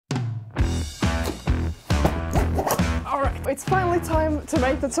it's finally time to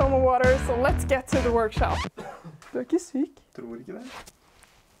make the toma water, so let's get to the workshop. Du är inte syk. Tror inte det.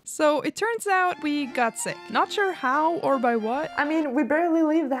 So it turns out we got sick. Not sure how or by what. I mean, we barely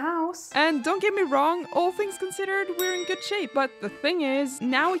leave the house. And don't get me wrong, all things considered, we're in good shape. But the thing is,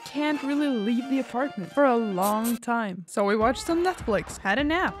 now we can't really leave the apartment for a long time. So we watched some Netflix, had a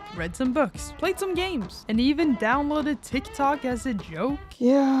nap, read some books, played some games, and even downloaded TikTok as a joke.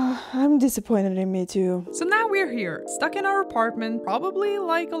 Yeah, I'm disappointed in me too. So now we're here, stuck in our apartment, probably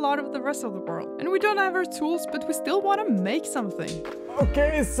like a lot of the rest of the world. And we don't have our tools, but we still want to make something.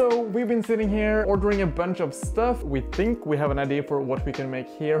 Okay, so we've been sitting here ordering a bunch of stuff. We think we have an idea for what we can make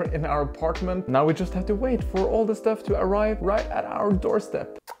here in our apartment. Now we just have to wait for all the stuff to arrive right at our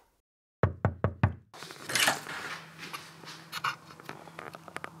doorstep.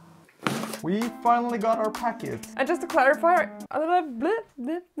 We finally got our package. And just to clarify,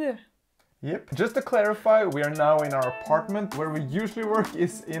 Yep. Just to clarify, we are now in our apartment. Where we usually work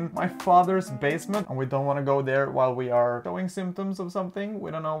is in my father's basement, and we don't want to go there while we are showing symptoms of something. We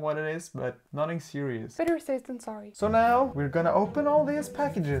don't know what it is, but nothing serious. better safe than sorry. So now we're gonna open all these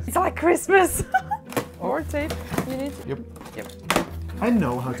packages. It's like Christmas. More tape. You need. Yep. Yep. I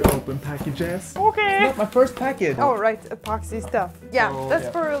know how to open packages. Okay. It's not my first package. Oh right, epoxy stuff. Yeah, Oh, that's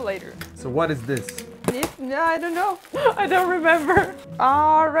yeah. for later. So what is this? No, I don't know. I don't remember.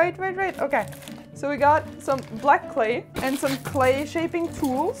 Right. Okay. So we got some black clay and some clay shaping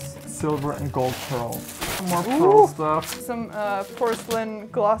tools. Silver and gold pearls. Some more Ooh. pearl stuff. Some porcelain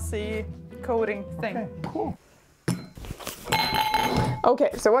glossy coating thing. Okay, cool. Okay,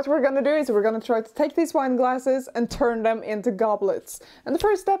 so what we're gonna do is we're gonna try to take these wine glasses and turn them into goblets. And the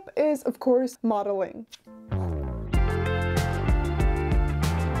first step is, of course, modeling.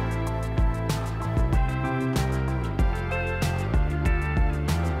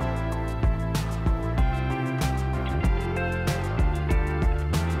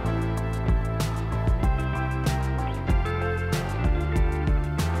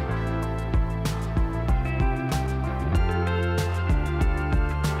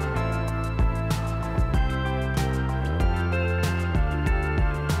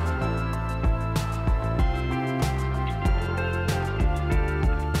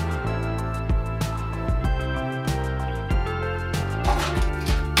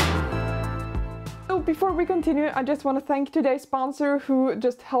 Before we continue, I just want to thank today's sponsor who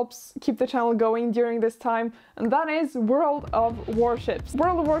just helps keep the channel going during this time, and that is World of Warships.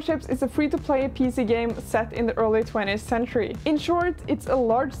 World of Warships is a free-to-play PC game set in the early 20th century. In short, it's a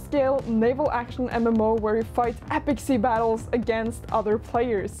large-scale naval action MMO where you fight epic sea battles against other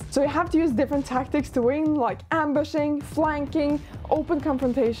players. So you have to use different tactics to win, like ambushing, flanking, open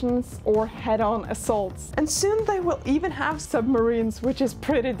confrontations, or head-on assaults. And soon they will even have submarines, which is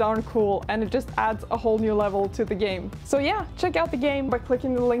pretty darn cool, and it just adds a whole new level to the game. So yeah, check out the game by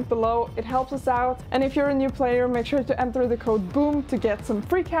clicking the link below. It helps us out, and if you're a new player, make sure to enter the code BOOM to get some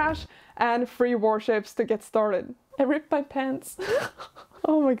free cash and free warships to get started. I ripped my pants.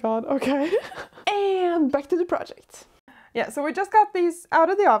 Oh my god, okay. And back to the project. Yeah, so we just got these out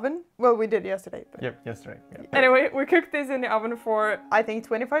of the oven. Well, we did yesterday. But... Yep, yesterday. Yeah. Anyway, we cooked this in the oven for, I think,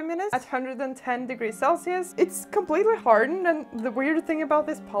 25 minutes at 110 degrees Celsius. It's completely hardened, and the weird thing about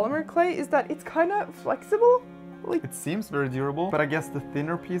this polymer clay is that it's kind of flexible. Like, it seems very durable, but I guess the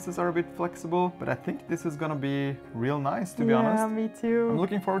thinner pieces are a bit flexible. But I think this is gonna be real nice, to be honest. Yeah, me too. I'm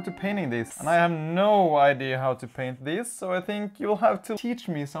looking forward to painting this. And I have no idea how to paint this, so I think you'll have to teach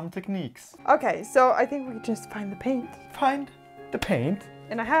me some techniques. Okay, so I think we just find the paint. Find the paint.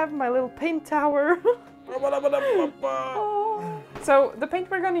 And I have my little paint tower. Oh. So the paint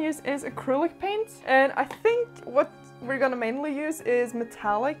we're gonna use is acrylic paint, and I think what we're gonna mainly use is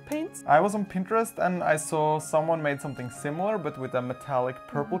metallic paint. I was on Pinterest and I saw someone made something similar but with a metallic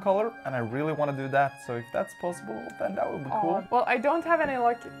purple color, and I really want to do that, so if that's possible then that would be cool. Well, I don't have any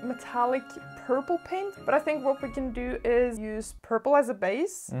like metallic purple paint, but I think what we can do is use purple as a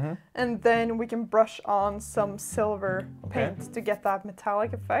base, and then we can brush on some silver paint to get that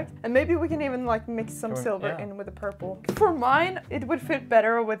metallic effect, and maybe we can even like mix some silver in with the purple. For mine, it would fit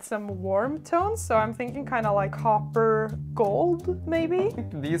better with some warm tones, so I'm thinking kind of like copper gold, maybe?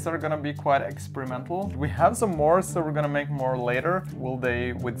 These are gonna be quite experimental. We have some more, so we're gonna make more later. Will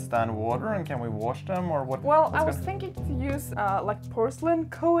they withstand water, and can we wash them, or what? Well, I was thinking to use like porcelain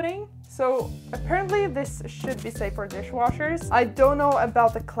coating. So apparently this should be safe for dishwashers. I don't know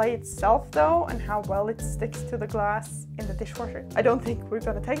about the clay itself though, and how well it sticks to the glass in the dishwasher. I don't think we're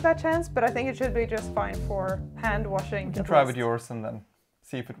gonna take that chance, but I think it should be just fine for hand washing. You can try with yours and then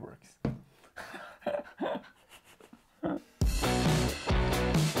see if it works.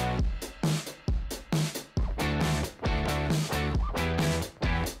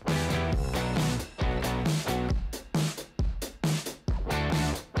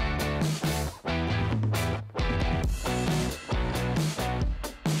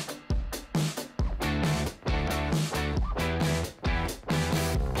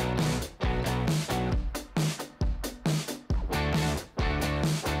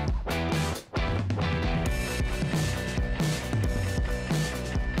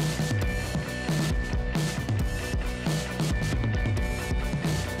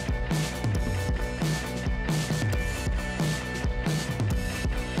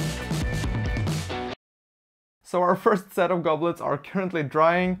 So our first set of goblets are currently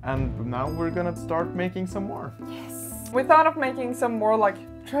drying, and now we're gonna start making some more. Yes! We thought of making some more like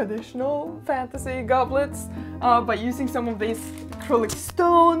traditional fantasy goblets by using some of these acrylic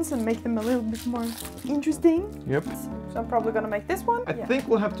stones and make them a little bit more interesting. Yep. So I'm probably gonna make this one. I think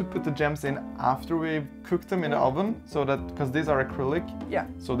we'll have to put the gems in after we've cooked them in the oven, so that, because these are acrylic, yeah,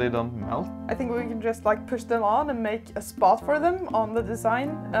 so they don't melt. I think we can just like push them on and make a spot for them on the design,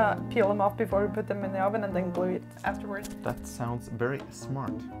 peel them off before we put them in the oven and then glue it afterwards. That sounds very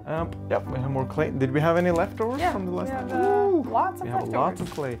smart. Yep, we have more clay. Did we have any leftovers from the last? We have lots of we have leftovers. lots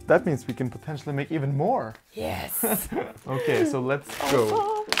of clay. That means we can potentially make even more. Yes. Okay, so let's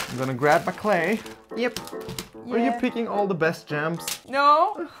go. I'm gonna grab my clay. Yep. Yeah. Are you picking all the best gems?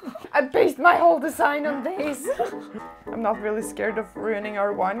 No, I based my whole design on these. I'm not really scared of ruining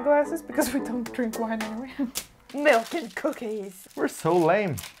our wine glasses because we don't drink wine anyway. Milk and cookies. We're so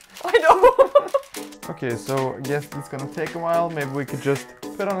lame. I know. Okay, so I guess it's gonna take a while. Maybe we could just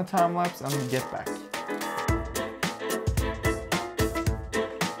put on a time lapse and get back.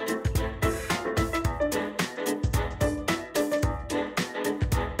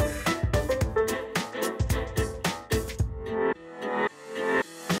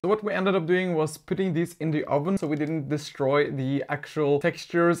 So what we ended up doing was putting these in the oven so we didn't destroy the actual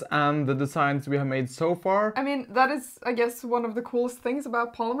textures and the designs we have made so far. I mean, that is, I guess, one of the coolest things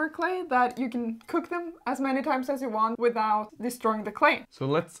about polymer clay, that you can cook them as many times as you want without destroying the clay. So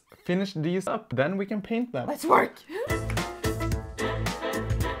let's finish these up, then we can paint them. Let's work!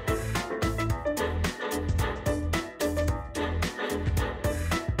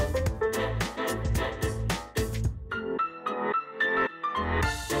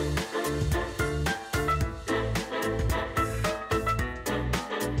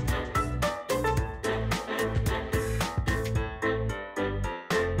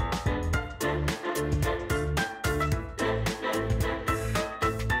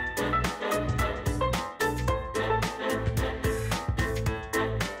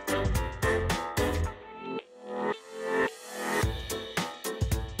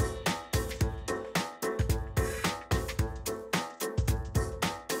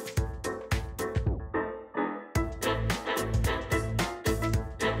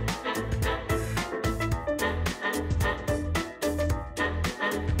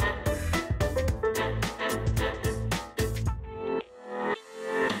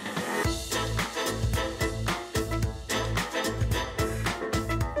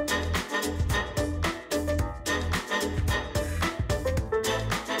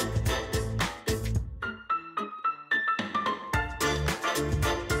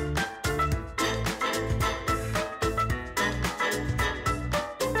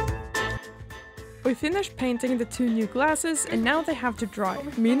 We finished painting the 2 new glasses and now they have to dry.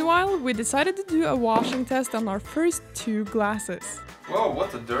 Meanwhile, we decided to do a washing test on our first 2 glasses. Whoa,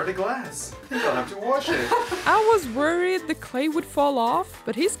 what a dirty glass. You'll have to wash it. I was worried the clay would fall off,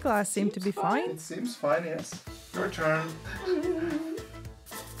 but his glass seemed to be fine. It seems fine, yes. Your turn.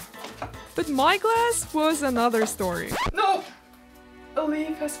 But my glass was another story. No! A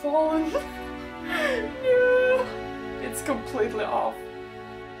leaf has fallen. No! It's completely off.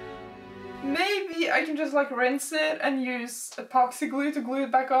 Maybe I can just like rinse it and use epoxy glue to glue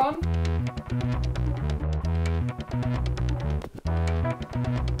it back on.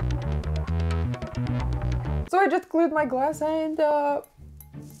 So I just glued my glass and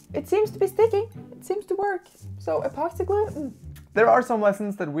it seems to be sticking. It seems to work. So epoxy glue. There are some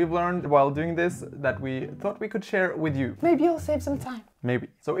lessons that we've learned while doing this that we thought we could share with you. Maybe you'll save some time. Maybe.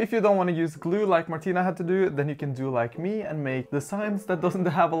 So if you don't want to use glue like Martina had to do, then you can do like me and make designs that doesn't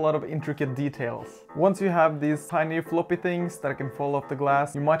have a lot of intricate details. Once you have these tiny floppy things that can fall off the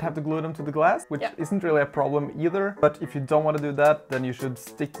glass, you might have to glue them to the glass, which isn't really a problem either. But if you don't want to do that, then you should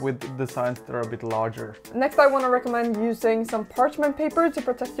stick with designs that are a bit larger. Next, I want to recommend using some parchment paper to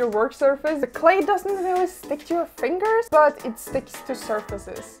protect your work surface. The clay doesn't really stick to your fingers, but it sticks to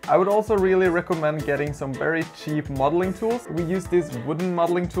surfaces. I would also really recommend getting some very cheap modeling tools. We use these wooden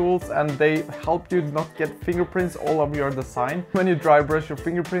modeling tools and they help you not get fingerprints all over your design. When you dry brush your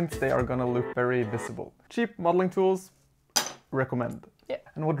fingerprints, they are gonna look very visible. Cheap modeling tools, recommend. Yeah.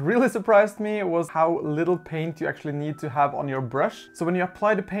 And what really surprised me was how little paint you actually need to have on your brush. So when you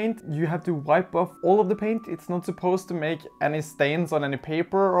apply the paint, you have to wipe off all of the paint. It's not supposed to make any stains on any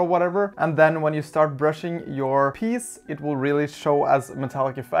paper or whatever. And then when you start brushing your piece, it will really show as a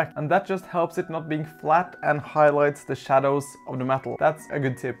metallic effect. And that just helps it not being flat and highlights the shadows of the metal. That's a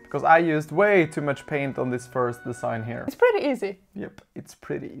good tip, because I used way too much paint on this first design here. It's pretty easy. Yep, it's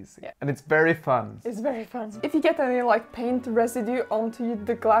pretty easy. Yeah. And it's very fun. It's very fun. If you get any like paint residue onto to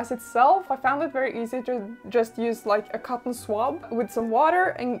the glass itself, I found it very easy to just use like a cotton swab with some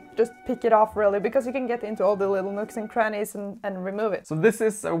water and just pick it off really, because you can get into all the little nooks and crannies and remove it. So this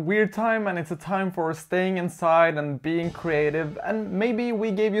is a weird time, and it's a time for staying inside and being creative, and maybe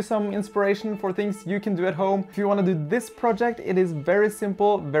we gave you some inspiration for things you can do at home. If you want to do this project, it is very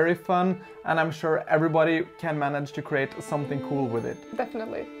simple, very fun, and I'm sure everybody can manage to create something cool with it.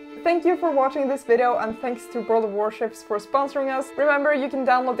 Definitely. Thank you for watching this video, and thanks to World of Warships for sponsoring us. Remember, you can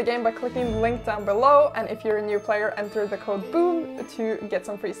download the game by clicking the link down below, and if you're a new player, enter the code BOOM to get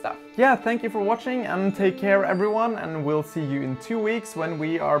some free stuff. Yeah, thank you for watching, and take care everyone, and we'll see you in 2 weeks when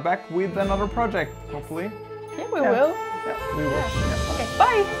we are back with another project, hopefully. Yeah, we will. Yeah, we will. Yeah. Okay,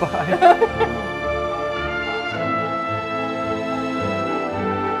 bye! Bye!